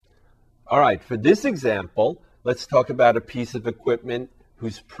All right, for this example, let's talk about a piece of equipment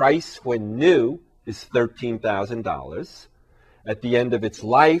whose price when new is $13,000. At the end of its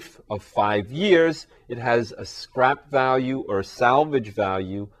life of 5 years, it has a scrap value or a salvage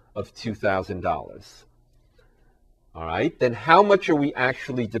value of $2,000. All right, then how much are we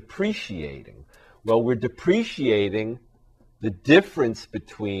actually depreciating? Well, we're depreciating the difference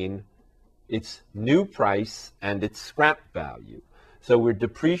between its new price and its scrap value. So we're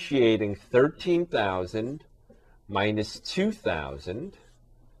depreciating $13,000 minus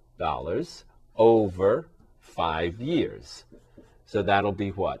 $2,000 over 5 years. So that'll be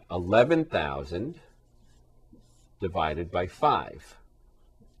what? 11,000 divided by 5,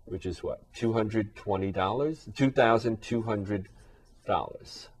 which is what? $220?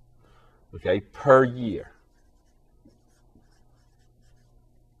 $2,200, okay, per year.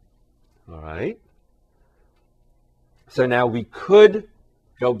 All right. So now we could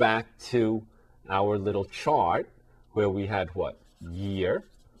go back to our little chart where we had what? Year,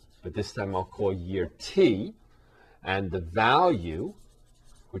 but this time I'll call year T, and the value,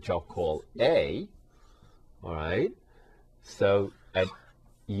 which I'll call A. All right. So at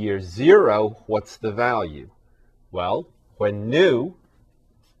year 0, what's the value? Well, when new,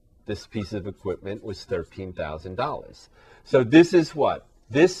 this piece of equipment was $13,000. So this is what?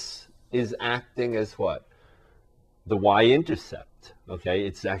 This is acting as what? The y-intercept, okay?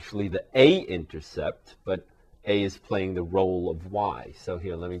 It's actually the a-intercept, but a is playing the role of y. So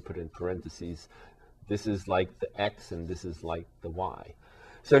here, let me put in parentheses. This is like the x and this is like the y.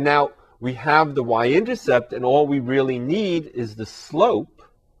 So now we have the y-intercept, and all we really need is the slope,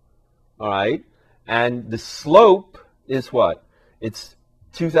 all right? And the slope is what? It's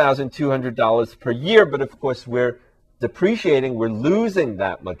 $2,200 per year, but of course we're depreciating, we're losing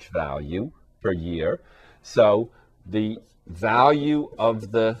that much value per year. So the value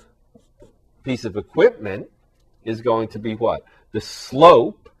of the piece of equipment is going to be what? The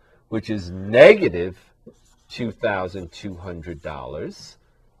slope, which is negative $2,200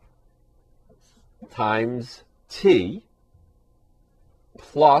 times t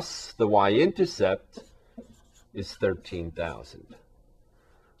plus the y-intercept is 13,000.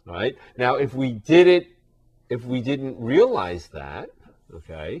 All right. Now, if we didn't realize that,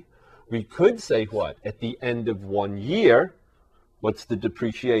 okay, we could say what? At the end of 1 year, what's the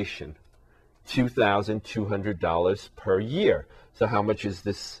depreciation? $2,200 per year. So how much is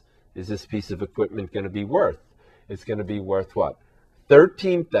this piece of equipment going to be worth? It's going to be worth what?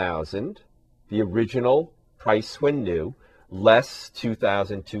 13,000, the original price when new, less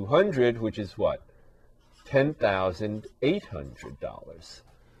 2,200, which is what? $10,800.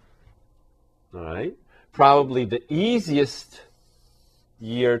 All right. Probably the easiest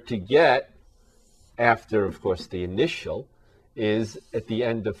year to get after, of course, the initial is at the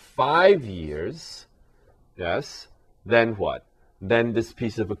end of 5 years. Yes. Then what? Then this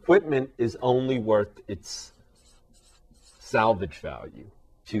piece of equipment is only worth its salvage value,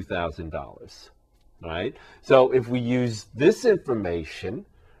 $2,000. Right? So if we use this information,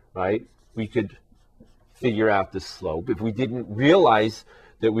 right, we could figure out the slope. If we didn't realize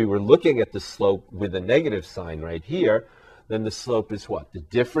that we were looking at the slope with a negative sign right here, then the slope is what? The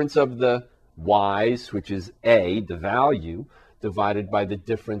difference of the y's, which is a, the value, divided by the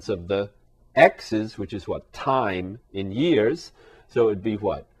difference of the x's, which is what? Time in years. So it would be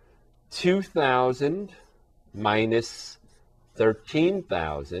what? 2,000 minus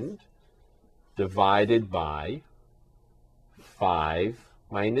 13,000 divided by 5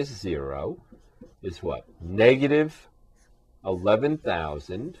 minus 0 is what? Negative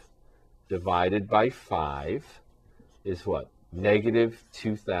 11,000 divided by 5 is what? Negative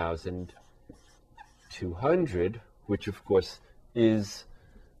 2,200, which of course is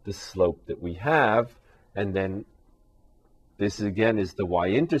the slope that we have. And then this again is the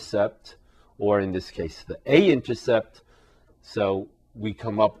y-intercept, or in this case the a-intercept. So we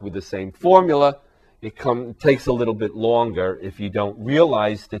come up with the same formula. It takes a little bit longer if you don't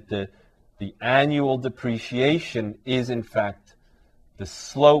realize that the annual depreciation is, in fact, the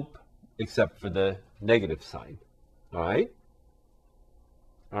slope, except for the negative sign. All right?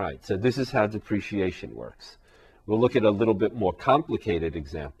 All right, so this is how depreciation works. We'll look at a little bit more complicated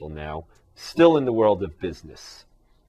example now, still in the world of business.